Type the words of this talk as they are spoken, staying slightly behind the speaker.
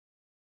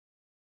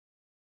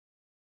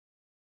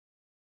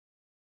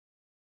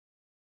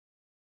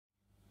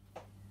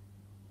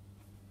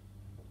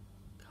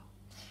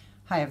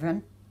Hi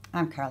everyone,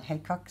 I'm Carol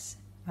Haycox.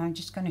 I'm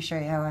just going to show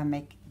you how I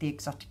make the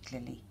exotic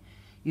lily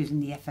using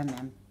the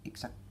FMM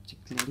exotic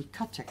lily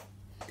cutter.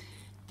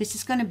 This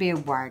is going to be a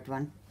wired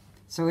one.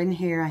 So in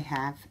here I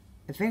have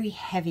a very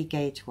heavy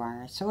gauge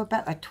wire, so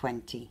about a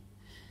 20.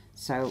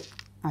 So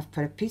I've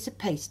put a piece of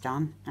paste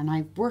on and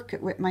I work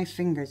it with my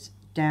fingers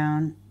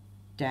down,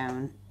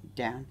 down,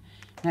 down.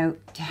 Now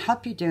to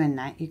help you doing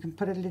that, you can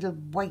put a little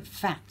white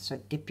fat,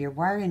 so dip your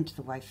wire into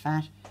the white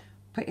fat,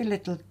 put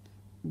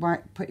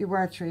your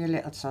wire through your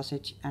little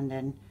sausage and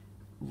then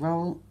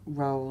roll,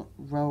 roll,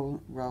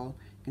 roll, roll.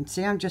 You can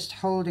see I'm just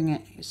holding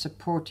it,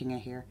 supporting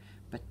it here,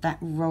 but that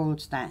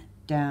rolls that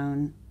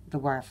down the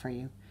wire for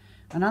you.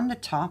 And on the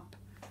top,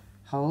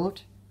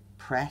 hold,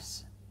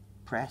 press,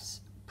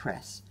 press,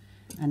 press,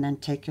 and then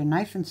take your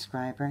knife and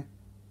scriber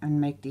and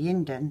make the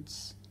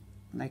indents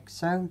like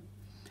so,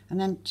 and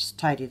then just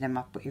tidy them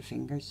up with your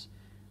fingers.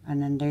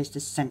 And then there's the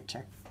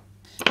center.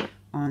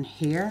 On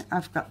here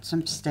I've got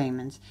some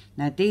stamens.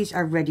 Now these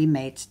are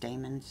ready-made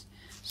stamens,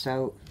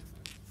 so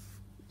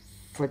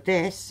for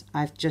this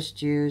I've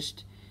just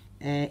used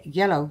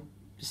yellow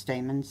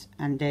stamens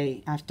and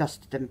I've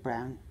dusted them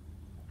brown,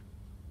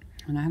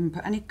 and I haven't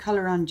put any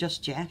colour on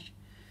just yet.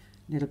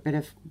 A little bit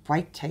of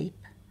white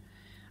tape.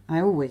 I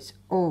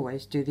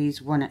always do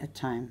these one at a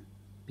time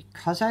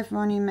because I've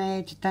only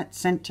made that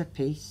center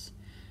piece.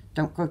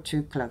 Don't go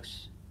too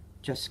close,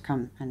 just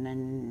come and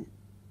then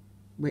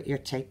with your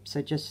tape,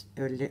 so just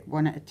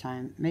one at a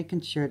time,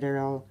 making sure they're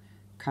all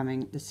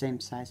coming the same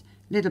size,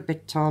 a little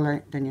bit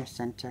taller than your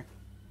center.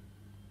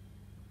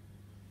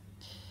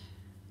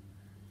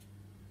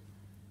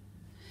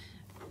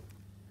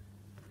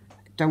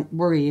 Don't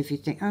worry if you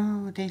think,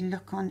 oh, they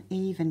look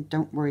uneven,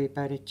 don't worry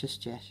about it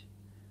just yet.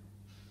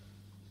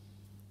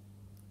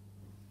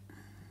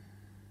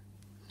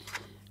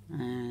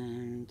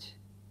 And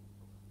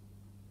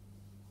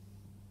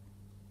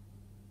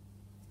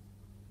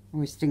I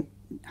always think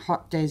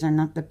hot days are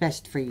not the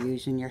best for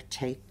using your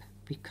tape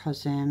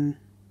because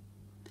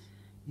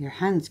your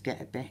hands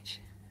get a bit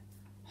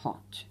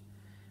hot,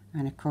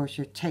 and of course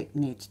your tape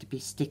needs to be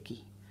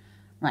sticky.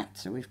 Right,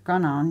 so we've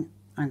gone on.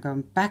 I'm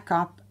going back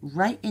up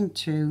right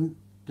into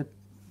the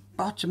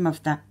bottom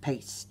of that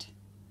paste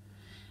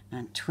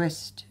and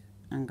twist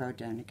and go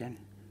down again.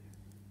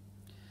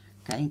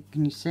 Okay,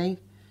 can you see?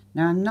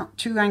 Now I'm not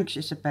too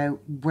anxious about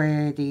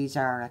where these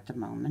are at the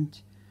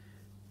moment,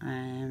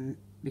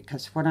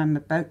 because what I'm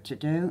about to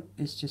do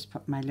is just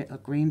put my little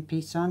green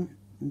piece on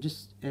and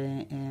just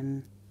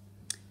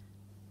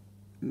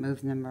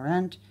moving them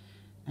around.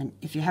 And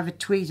if you have a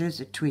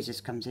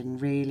tweezers comes in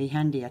really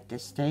handy at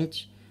this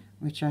stage,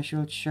 which I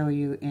shall show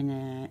you in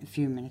a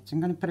few minutes. I'm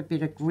going to put a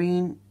bit of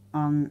green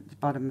on the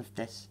bottom of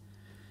this.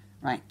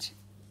 Right,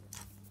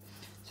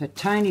 so a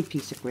tiny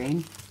piece of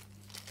green.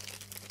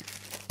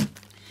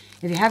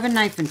 If you have a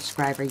knife and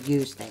scriber,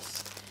 use this.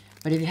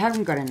 But if you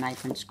haven't got a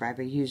knife and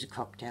scriber, use a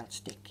cocktail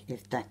stick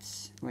if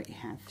that's what you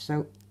have.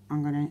 So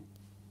I'm going to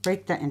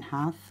break that in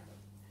half,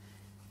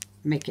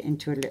 make it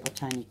into a little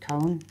tiny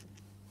cone.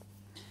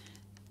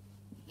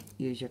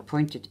 Use your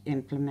pointed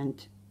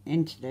implement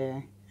into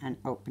there and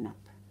open up.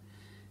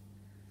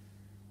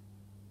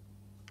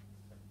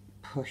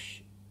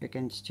 Push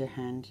against your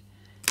hand.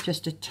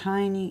 Just a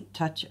tiny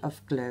touch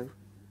of glue.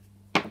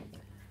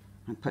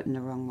 I'm putting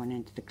the wrong one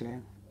into the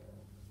glue.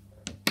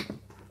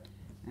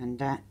 And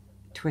that,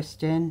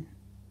 twist in,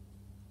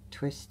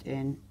 twist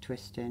in,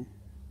 twist in,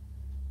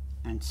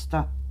 and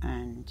stop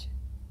and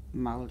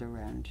mold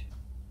around.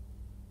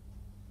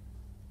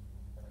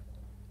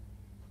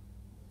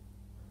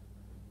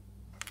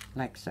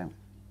 Like so.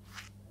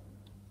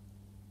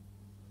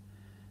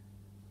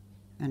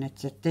 And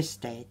it's at this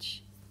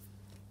stage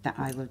that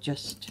I will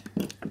just,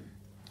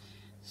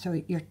 so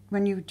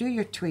when you do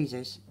your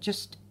tweezers,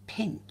 just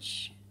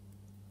pinch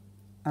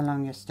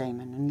along your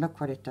stamen and look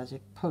what it does.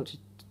 It pulls it,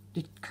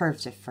 it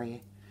curves it for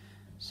you.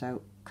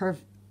 So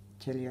curve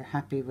till you're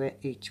happy with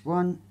each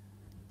one,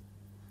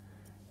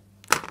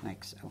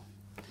 like so.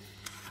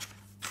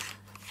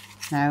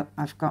 Now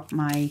I've got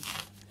my,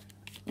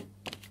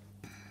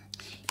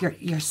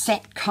 your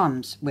set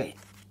comes with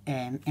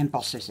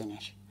embossers in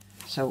it.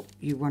 So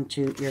you want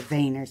to, your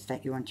veiners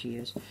that you want to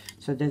use.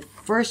 So the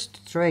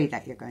first three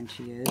that you're going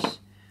to use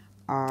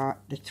are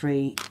the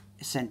three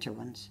center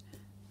ones.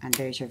 And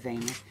there's your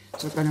veiner.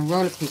 So we're going to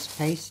roll a piece of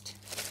paste.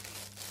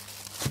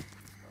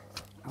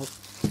 Oh,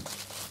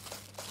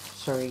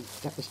 sorry,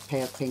 that was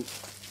pale pink,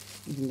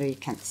 even though you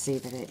can't see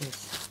that it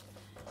is.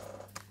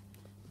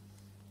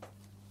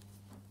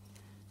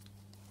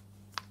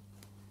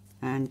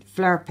 And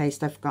flour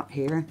paste I've got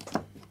here.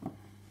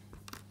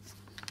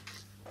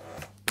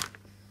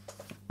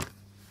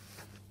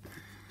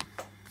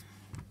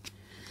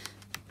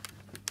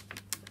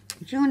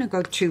 You don't want to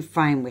go too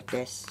fine with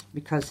this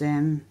because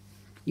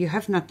you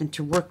have nothing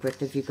to work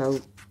with if you go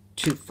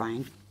too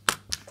fine.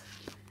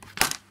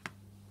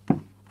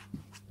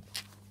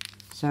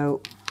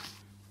 So,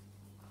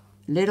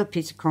 little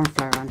piece of corn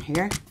flour on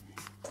here.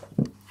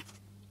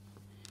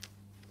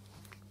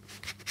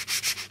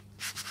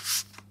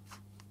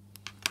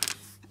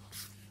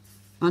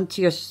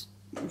 onto your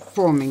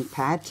forming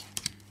pad,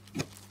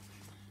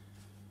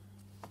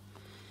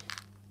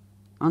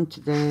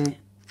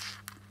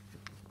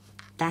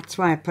 that's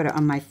why I put it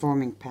on my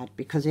forming pad,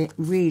 because it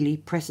really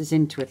presses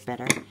into it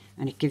better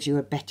and it gives you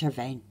a better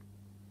vein.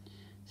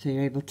 So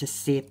you're able to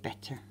see it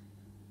better.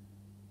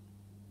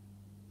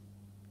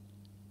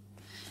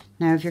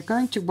 Now if you're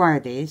going to wire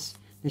these,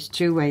 there's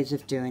two ways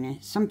of doing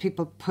it. Some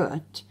people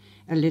put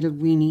a little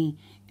weeny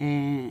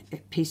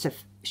piece of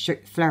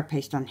flour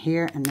paste on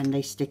here and then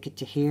they stick it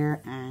to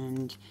here,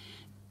 and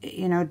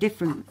you know,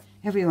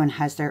 everyone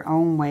has their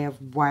own way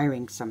of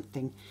wiring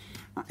something.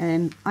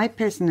 I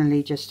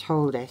personally just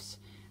hold this,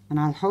 and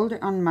I'll hold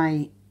it on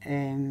my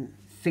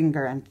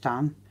finger and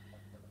thumb.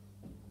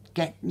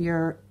 Get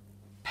your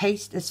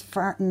paste as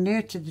far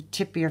near to the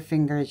tip of your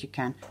finger as you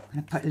can. I'm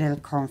going to put a little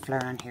corn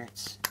flour on here.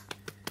 It's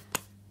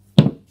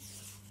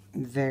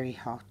very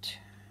hot.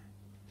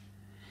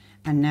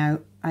 And now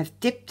I've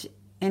dipped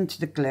into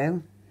the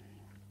glue,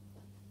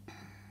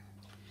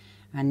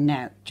 and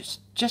now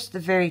just the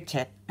very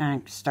tip,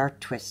 and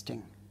start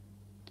twisting.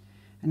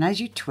 And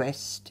as you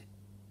twist,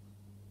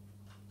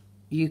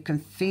 you can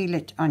feel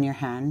it on your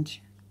hand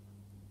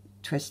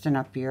twisting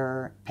up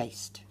your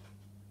paste.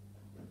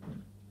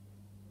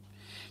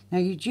 Now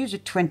you'd use a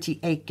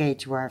 28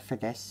 gauge wire for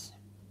this,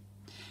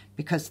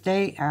 because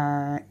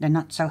they're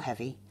not so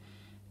heavy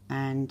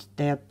and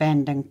they'll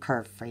bend and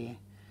curve for you.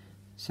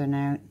 So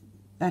now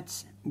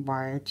that's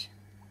wired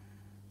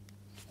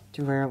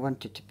to where I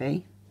want it to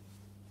be,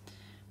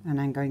 and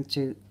I'm going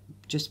to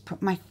just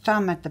put my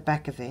thumb at the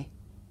back of it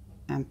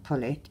and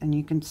pull it, and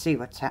you can see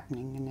what's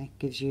happening, and it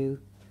gives you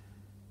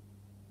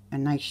a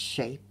nice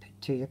shape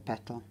to your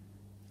petal,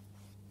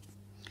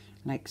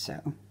 like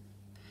so.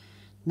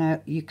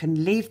 Now you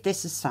can leave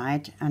this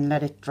aside and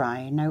let it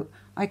dry. Now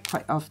I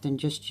quite often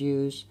just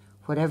use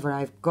whatever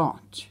I've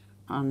got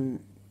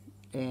on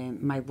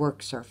my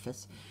work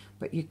surface,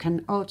 but you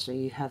can also,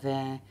 you have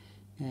a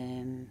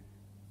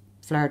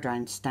flour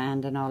drying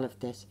stand and all of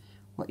this.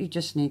 What you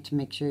just need to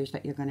make sure is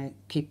that you're going to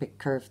keep it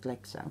curved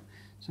like so.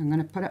 So I'm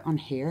going to put it on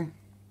here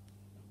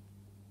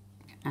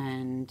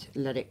and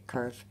let it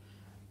curve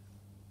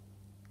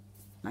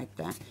like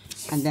that,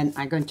 and then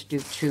I'm going to do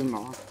two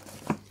more.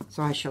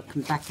 So I shall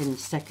come back in a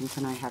second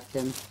when I have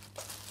them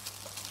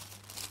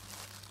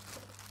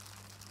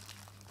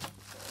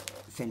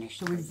finished.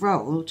 So we've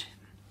rolled.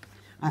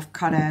 I've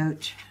cut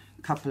out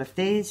a couple of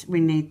these.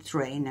 We need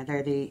 3. Now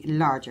they're the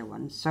larger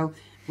ones. So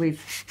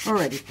we've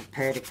already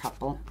prepared a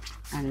couple.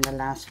 And the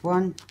last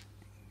one,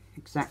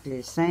 exactly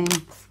the same.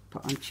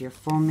 Put onto your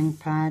forming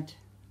pad.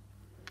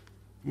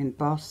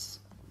 Emboss.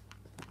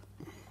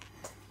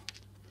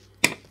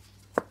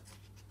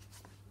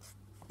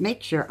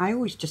 Make sure, I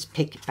always just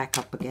pick it back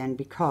up again,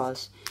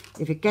 because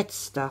if it gets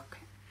stuck,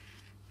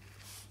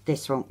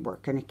 this won't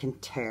work and it can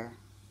tear.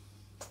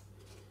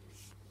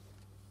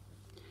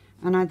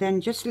 And I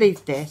then just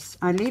leave this,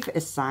 I leave it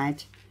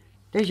aside.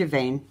 There's your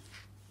vein.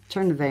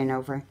 Turn the vein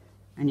over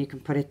and you can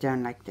put it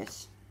down like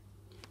this.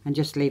 And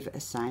just leave it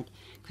aside,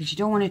 because you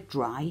don't want it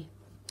dry.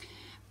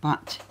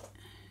 But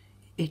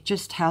it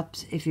just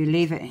helps if you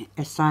leave it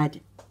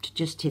aside to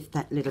just hit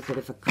that little bit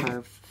of a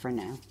curve for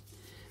now.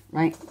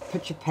 Right,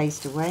 put your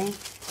paste away,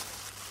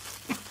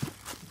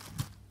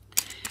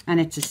 and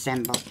it's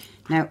assembled.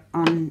 Now,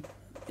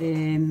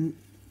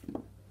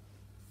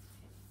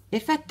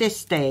 if at this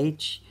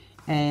stage,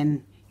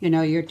 you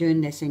know, you're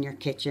doing this in your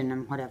kitchen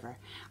and whatever,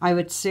 I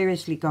would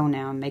seriously go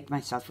now and make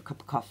myself a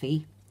cup of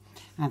coffee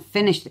and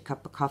finish the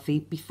cup of coffee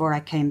before I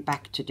came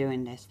back to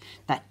doing this.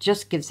 That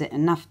just gives it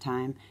enough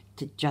time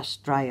to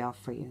just dry off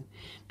for you,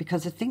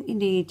 because I think you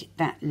need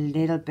that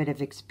little bit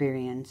of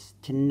experience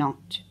to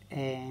not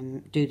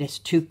do this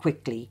too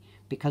quickly,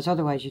 because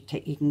otherwise you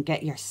can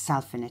get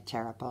yourself in a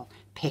terrible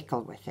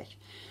pickle with it.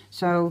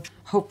 So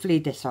hopefully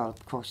this all,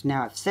 of course,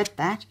 now I've said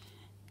that,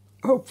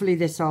 hopefully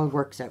this all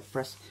works out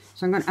for us.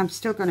 So I'm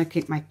still going to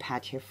keep my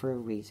pad here for a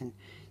reason.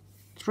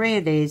 3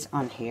 of these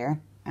on here,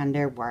 and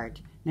they're wired.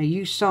 Now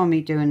you saw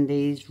me doing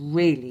these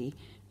really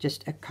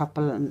just a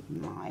couple,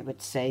 I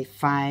would say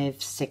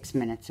 5-6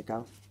 minutes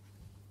ago.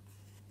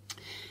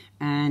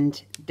 And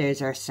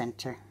there's our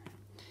center.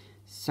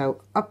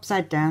 So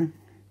upside down,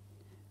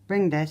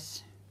 bring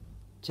this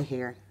to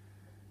here,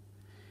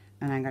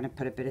 and I'm going to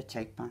put a bit of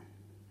tape on.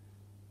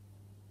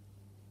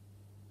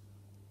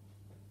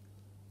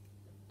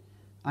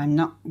 I'm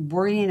not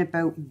worrying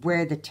about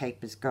where the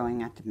tape is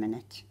going at the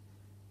minute.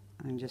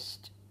 I'm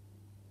just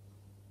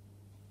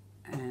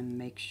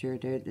make sure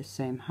they're the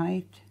same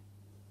height.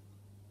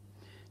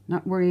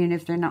 Not worrying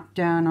if they're not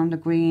down on the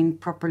green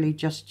properly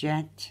just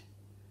yet.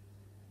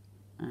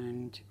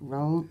 And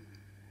roll.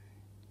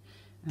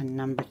 And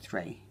number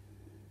 3.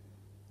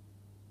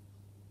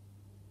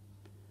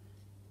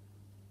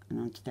 And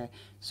onto there.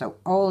 So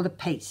all the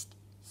paste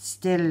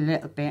still a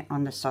little bit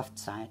on the soft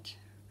side.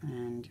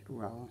 And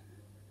roll.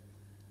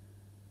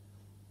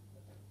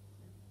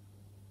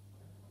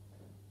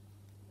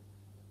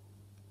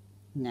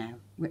 Now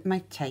with my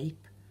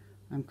tape,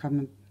 I'm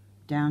coming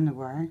down the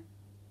wire,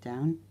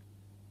 down.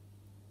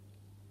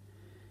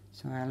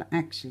 So I'll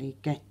actually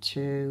get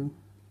to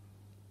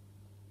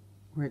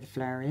where the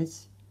flower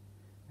is,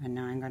 and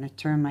now I'm going to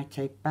turn my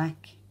tape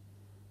back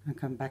and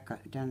come back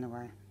down the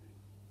wire,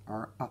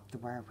 or up the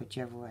wire,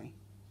 whichever way.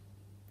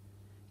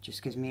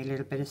 Just gives me a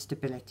little bit of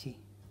stability.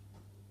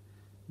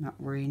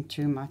 Not worrying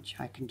too much.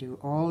 I can do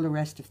all the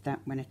rest of that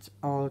when it's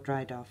all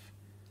dried off.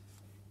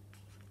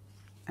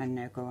 And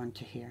now go on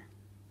to here.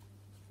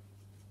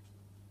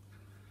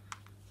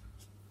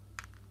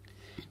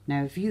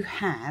 Now if you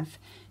have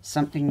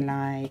something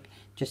like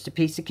just a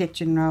piece of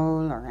kitchen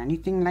roll or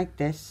anything like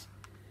this,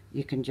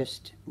 you can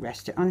just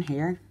rest it on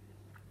here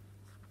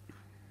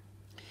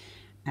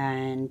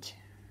and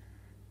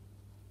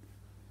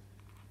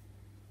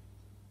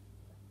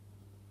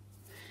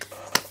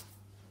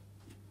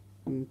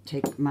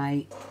take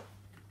my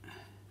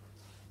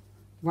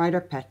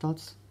wider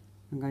petals.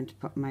 I'm going to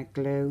put my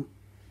glue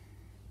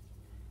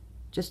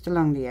just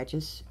along the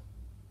edges,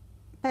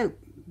 about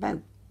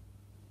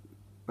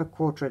a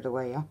quarter of the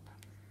way up,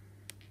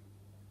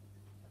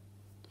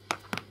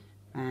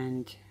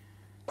 and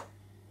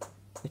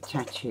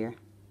attach here.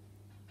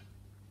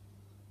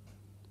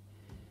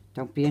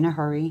 Don't be in a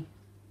hurry.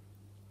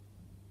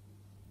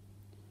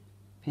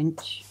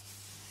 Pinch.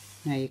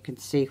 Now you can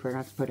see where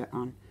I've put it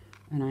on,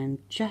 and I'm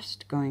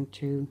just going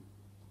to,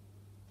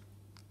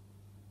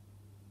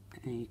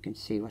 and you can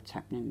see what's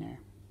happening there.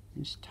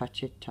 Just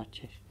touch it,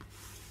 touch it.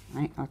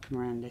 Right, I'll come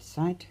around this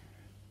side.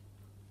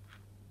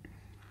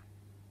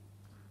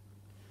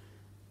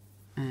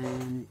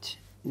 And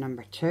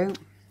number 2.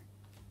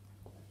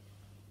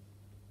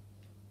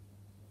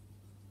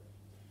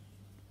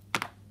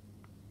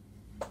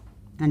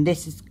 And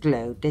this is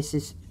glue. This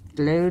is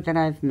glue that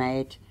I've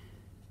made.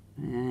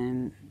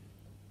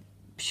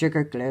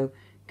 Sugar glue.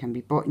 Can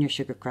be bought in your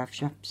Sugarcraft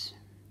shops.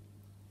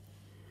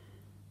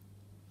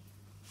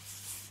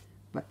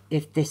 But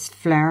if this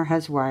flower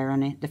has wire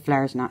on it, the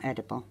flower is not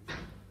edible.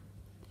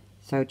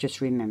 So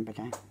just remember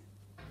that.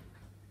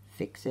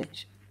 Fix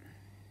it.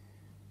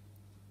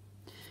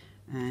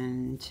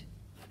 And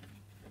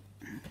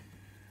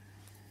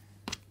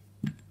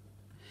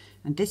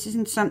this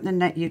isn't something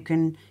that you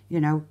can, you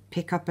know,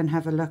 pick up and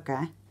have a look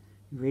at.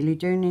 You really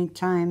do need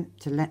time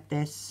to let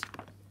this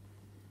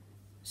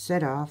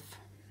set off.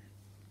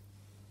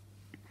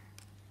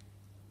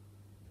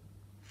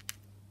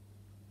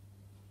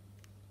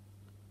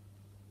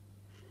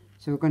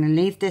 So we're going to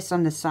leave this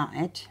on the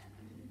side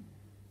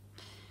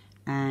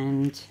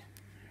and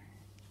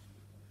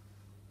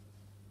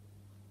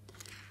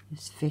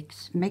just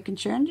fix, making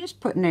sure, I'm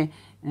just putting it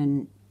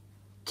and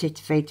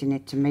titivating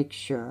it to make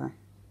sure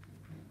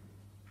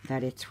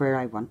that it's where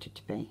I want it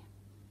to be.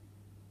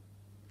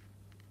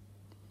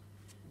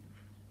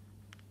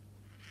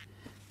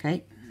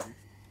 Okay.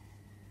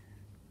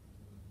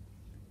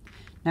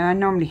 Now I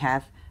normally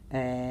have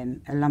a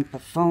lump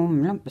of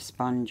foam, lump of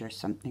sponge or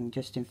something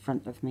just in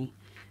front of me,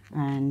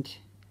 and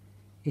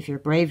if you're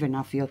brave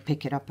enough you'll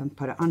pick it up and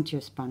put it onto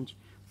your sponge.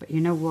 But you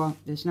know what,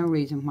 there's no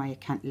reason why you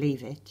can't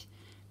leave it,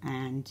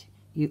 and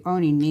you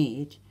only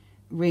need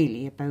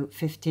really about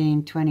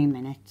 15-20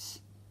 minutes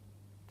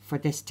for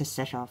this to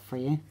set off for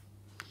you.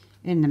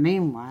 In the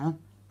meanwhile,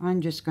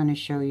 I'm just going to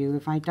show you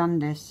if I've done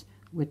this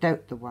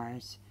without the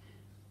wires.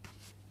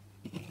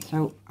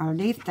 So I'll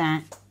leave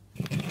that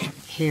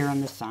here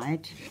on the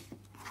side,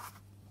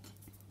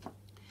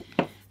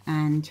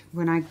 and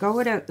when I go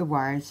without the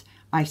wires,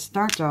 I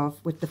start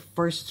off with the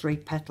first 3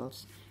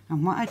 petals,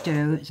 and what I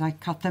do is I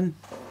cut them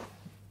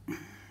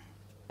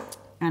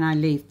and I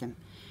leave them,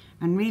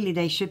 and really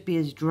they should be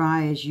as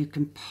dry as you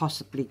can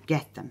possibly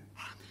get them.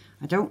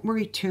 I don't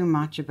worry too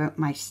much about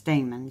my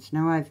stamens.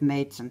 Now I've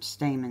made some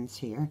stamens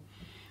here.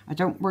 I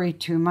don't worry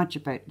too much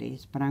about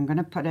these, but I'm going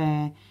to put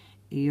a,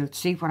 you'll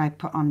see what I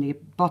put on the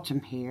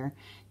bottom here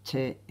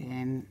to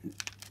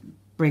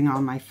bring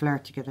all my flower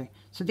together.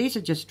 So these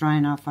are just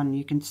drying off, and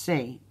you can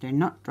see they're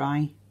not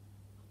dry,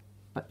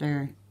 but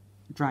they're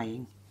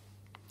drying.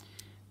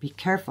 Be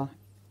careful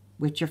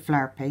with your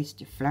flower paste.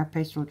 Your flower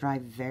paste will dry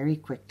very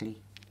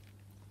quickly.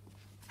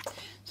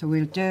 So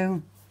we'll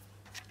do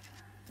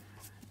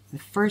the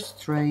first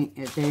 3,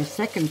 the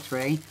second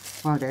 3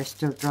 while they're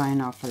still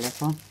drying off a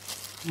little,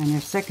 and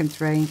your second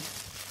 3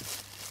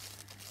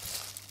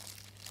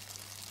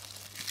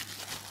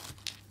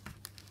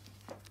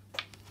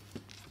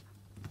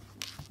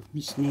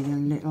 just need a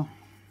little.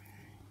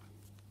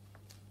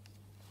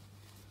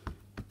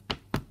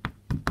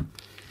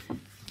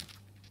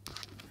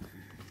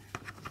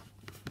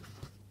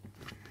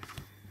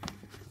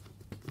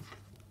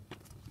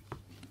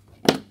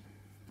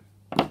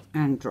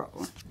 And draw.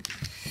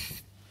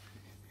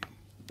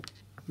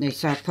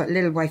 So I put a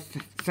little white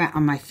fat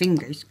on my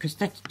fingers, because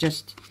that's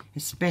just,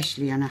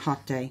 especially on a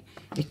hot day,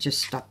 it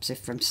just stops it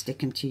from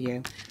sticking to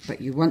you.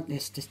 But you want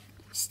this to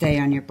stay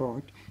on your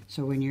board,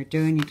 so when you're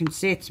doing, you can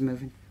see it's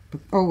moving.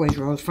 But always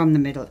roll from the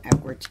middle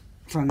outward,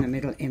 from the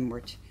middle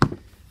inward.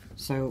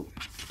 So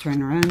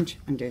turn around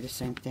and do the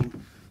same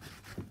thing.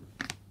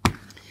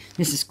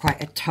 This is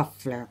quite a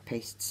tough flower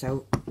paste,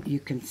 so you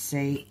can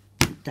see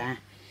that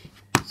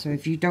So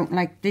if you don't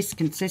like this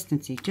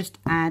consistency, just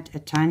add a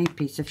tiny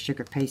piece of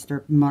sugar paste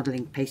or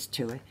modelling paste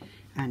to it,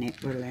 and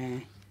it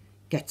will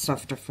get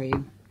softer for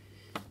you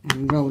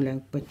and roll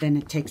out, but then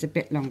it takes a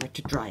bit longer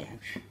to dry out.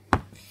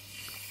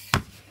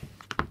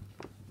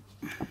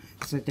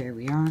 So there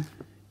we are.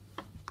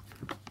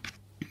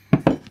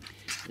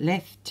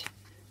 Lift,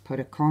 put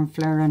a corn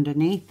flour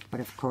underneath, but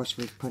of course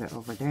we've put it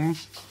over there,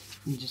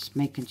 and just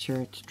making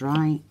sure it's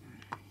dry,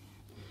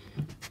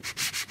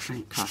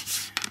 and cut.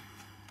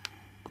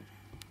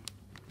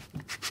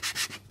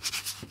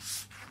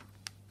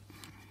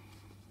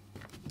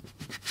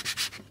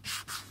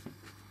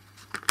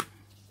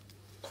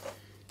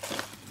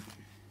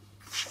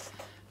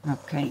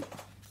 Okay.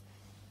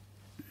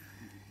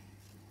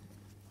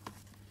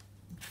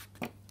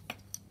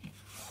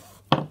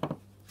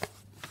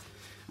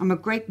 I'm a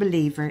great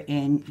believer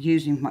in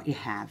using what you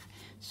have.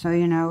 So,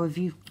 you know, if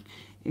you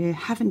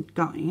haven't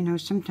got, you know,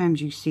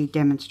 sometimes you see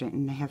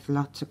demonstrating, they have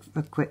lots of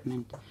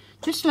equipment.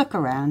 Just look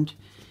around.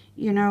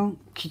 You know,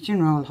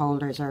 kitchen roll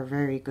holders are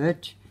very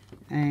good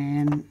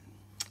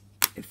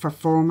for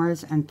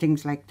formers and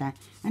things like that.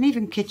 And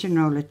even kitchen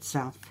roll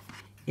itself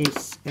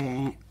is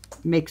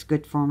makes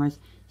good formers.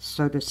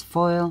 So does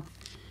foil.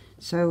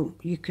 So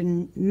you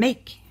can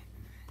make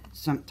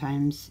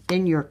sometimes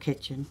in your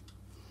kitchen,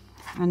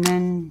 and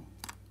then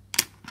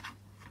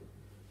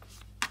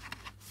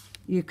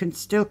you can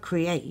still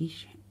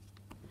create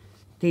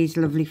these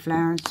lovely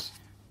flowers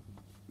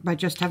by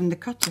just having the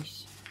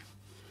cutters.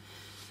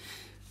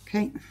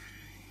 Okay,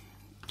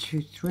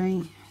 2,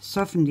 3,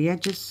 soften the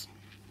edges.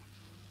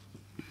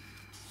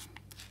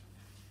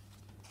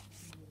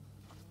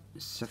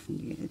 Soften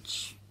the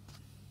edge.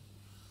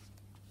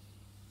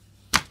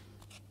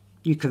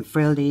 You can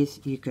frill these,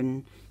 you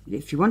can,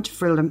 if you want to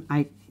frill them,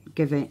 I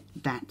give it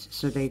that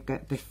so they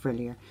get a bit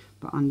frillier.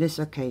 But on this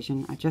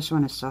occasion, I just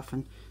want to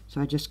soften, so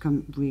I just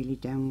come really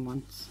down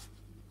once.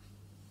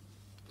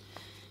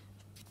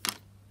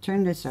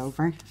 Turn this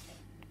over.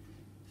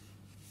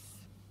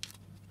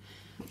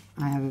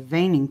 I have a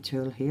veining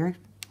tool here,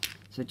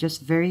 so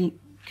just very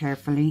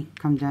carefully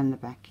come down the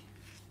back.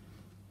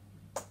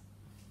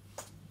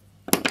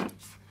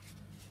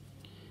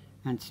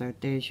 And so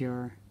there's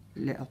your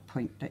little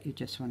point that you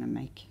just want to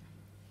make.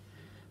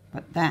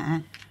 But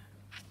that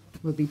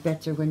will be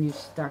better when you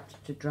start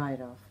to dry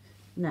it off.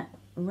 Now,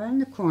 around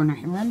the corner,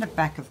 around the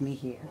back of me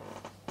here,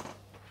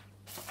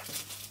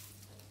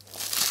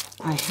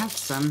 I have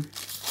some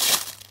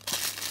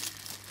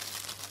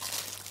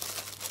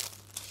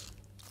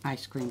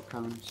ice cream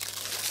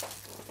cones.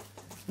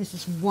 This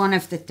is one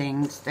of the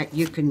things that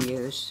you can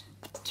use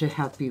to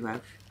help you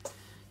out.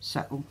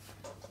 So,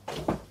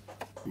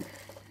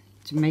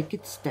 to make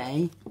it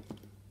stay,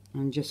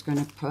 I'm just going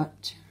to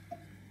put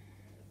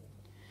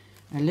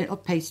a little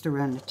paste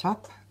around the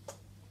top.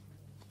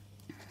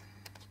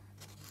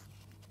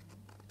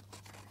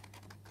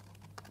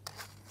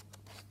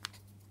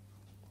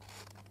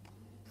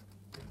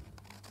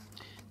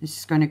 This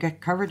is going to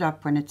get covered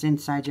up when it's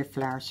inside your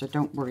flour, so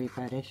don't worry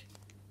about it.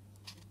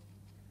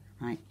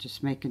 Right,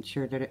 just making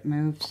sure that it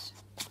moves.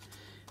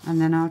 And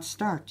then I'll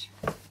start.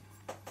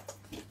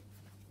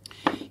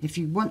 If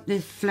you want the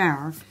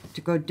flour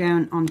to go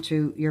down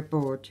onto your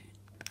board,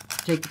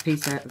 take a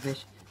piece out of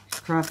it.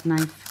 Craft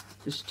knife,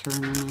 just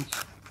turn on it.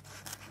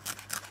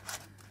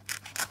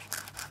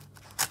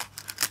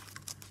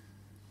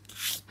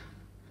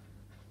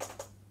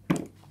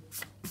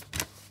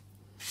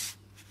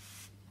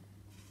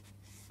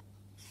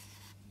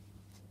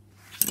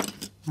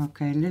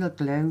 Okay, a little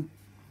glue.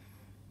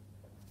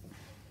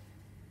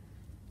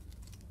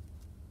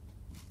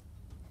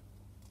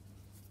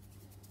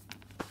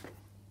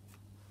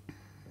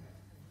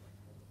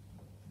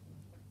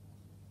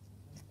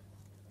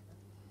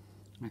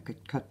 I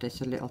could cut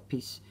this a little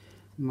piece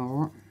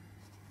more,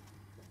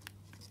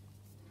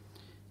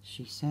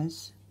 she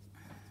says.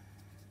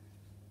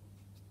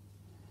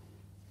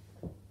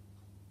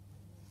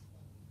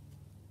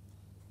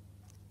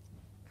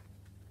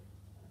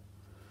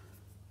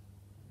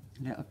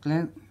 Little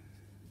glue.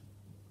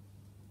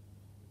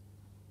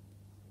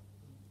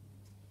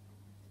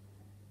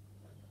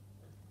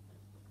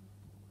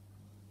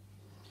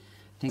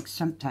 I think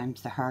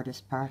sometimes the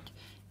hardest part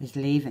is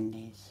leaving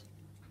these.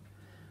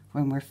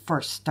 When we're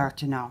first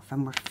starting off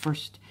and we're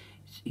first,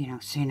 you know,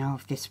 saying, oh,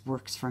 if this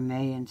works for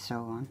me and so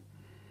on.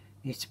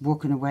 It's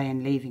walking away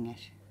and leaving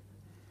it.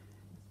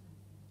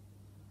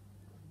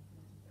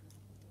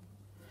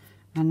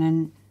 And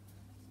then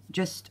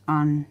just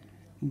on,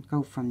 and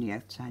go from the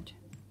outside.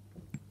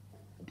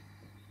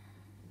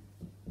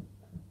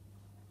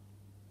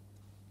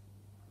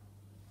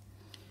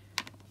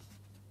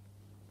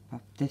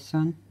 Pop this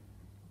on.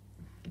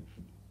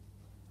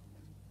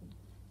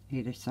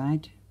 Either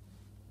side.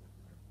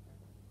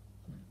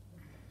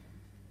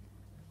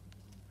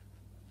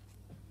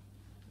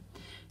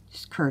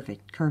 Just curve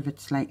it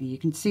slightly. You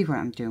can see what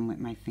I'm doing with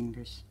my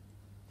fingers.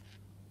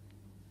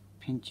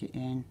 Pinch it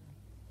in.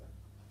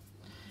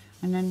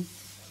 And then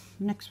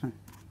next one.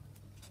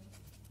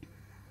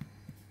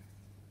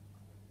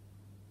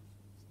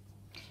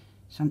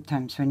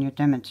 sometimes when you're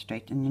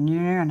demonstrating and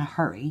you're in a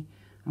hurry,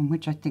 and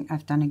which I think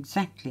I've done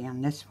exactly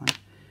on this one,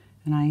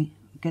 and I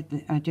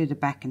do the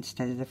back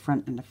instead of the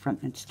front and the front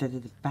instead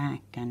of the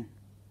back, and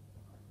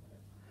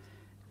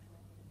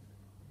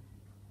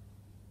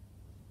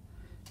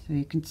so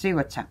you can see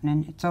what's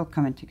happening. It's all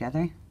coming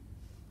together.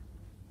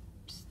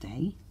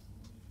 Stay.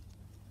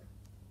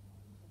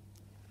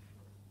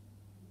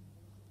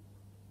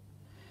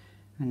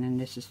 And then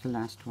this is the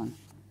last one.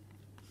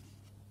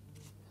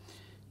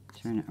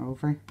 Turn it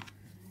over.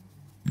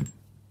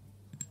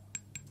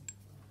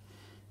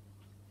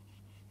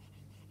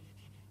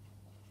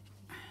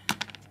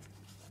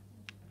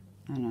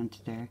 And onto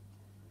there.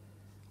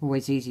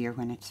 Always easier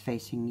when it's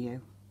facing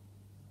you.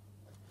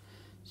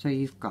 So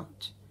you've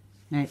got,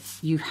 now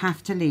you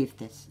have to leave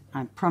this,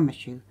 I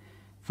promise you,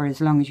 for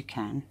as long as you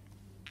can.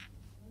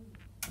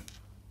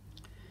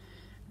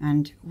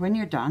 And when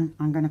you're done,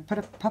 I'm going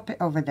to pop it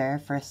over there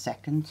for a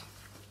second.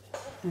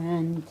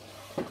 And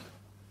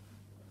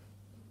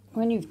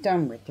when you've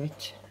done with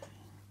it,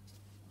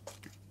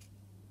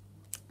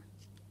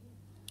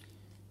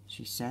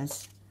 she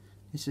says,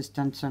 this was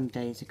done some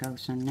days ago,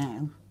 so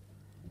now.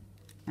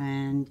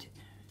 And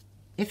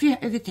if you're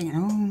thinking,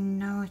 oh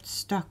no, it's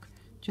stuck,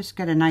 just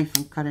get a knife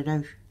and cut it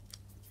out.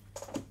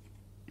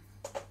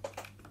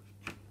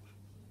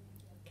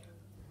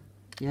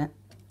 Yeah.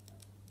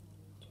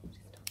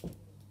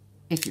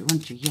 If you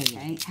want to, yeah.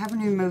 Okay.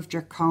 Having removed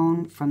your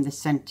cone from the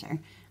center,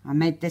 I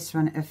made this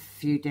one a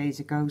few days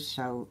ago,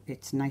 so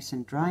it's nice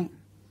and dry.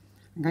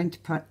 I'm going to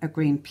put a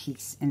green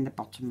piece in the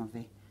bottom of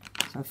it.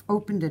 So I've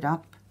opened it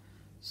up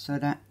so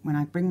that when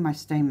I bring my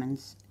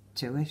stamens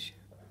to it,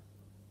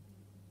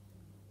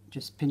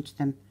 just pinch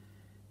them.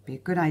 Be a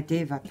good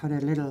idea if I put a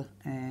little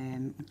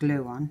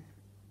glue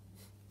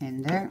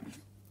in there,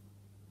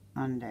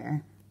 on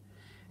there.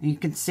 And you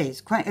can see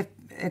it's quite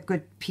a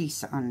good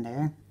piece on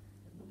there.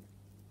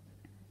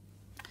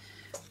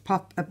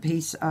 Pop a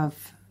piece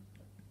of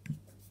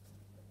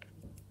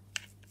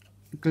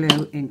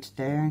glue into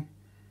there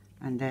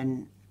and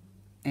then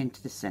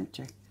into the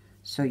center.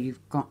 So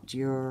you've got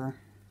your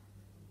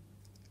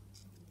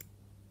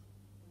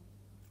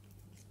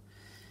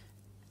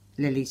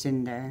lilies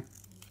in there,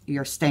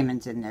 your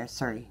stamens in there,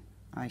 sorry.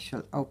 I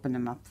shall open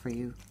them up for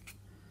you.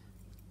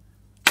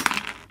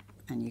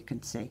 And you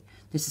can see,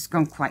 this has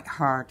gone quite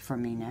hard for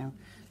me now.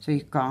 So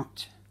you've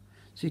got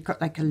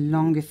like a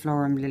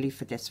longiflorum lily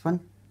for this one.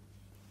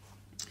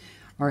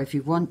 Or if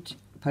you want,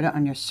 put it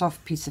on your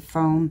soft piece of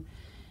foam,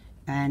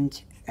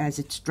 and as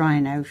it's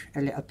drying out,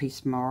 a little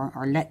piece more,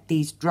 or let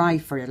these dry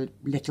for a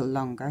little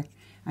longer,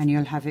 and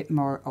you'll have it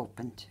more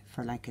opened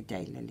for like a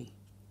day lily,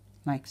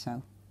 like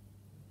so.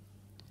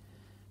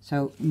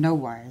 So no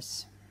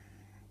wires,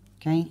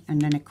 okay?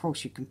 And then of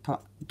course you can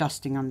put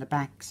dusting on the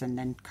backs and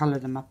then colour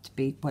them up to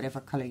be whatever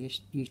colour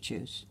you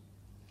choose,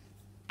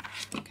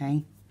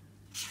 okay?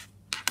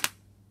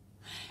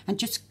 And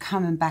just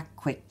coming back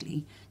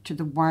quickly to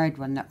the wired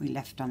one that we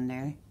left on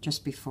there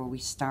just before we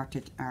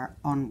started our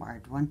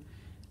unwired one.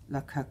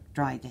 Look how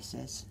dry this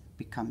is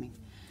becoming.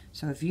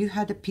 So if you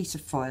had a piece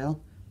of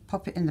foil,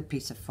 pop it in the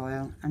piece of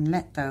foil and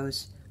let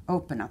those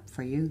open up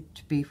for you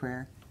to be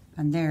where,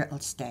 and there it'll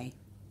stay.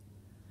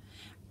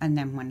 And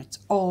then when it's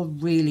all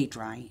really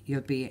dry,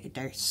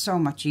 they're so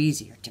much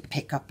easier to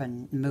pick up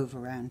and move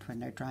around when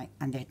they're dry,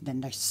 and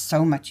then they're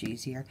so much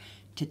easier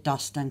to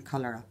dust and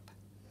colour up.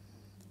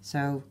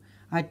 So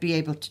I'd be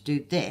able to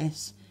do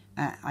this,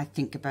 I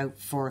think about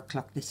 4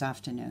 o'clock this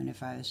afternoon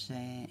if I was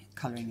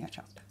colouring it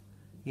up.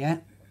 Yeah,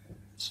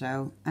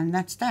 so, and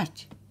that's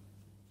that.